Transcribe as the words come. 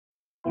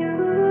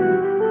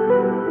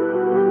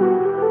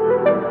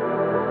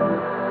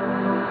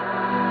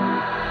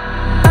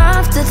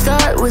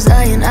afterthought, was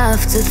I an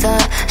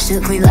afterthought?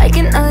 Shook me like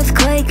an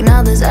earthquake,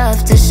 now there's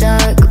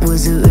aftershock.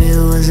 Was it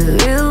real, was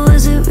it real,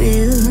 was it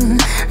real?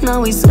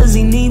 Now he says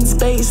he needs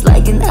space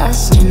like an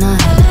astronaut.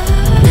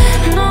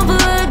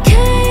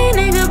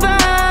 Novocaine,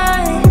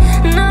 goodbye.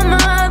 Now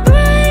my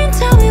brain,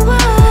 tell me why.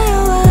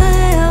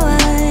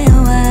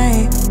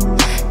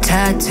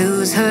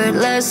 Tattoos hurt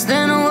less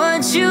than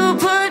what you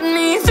put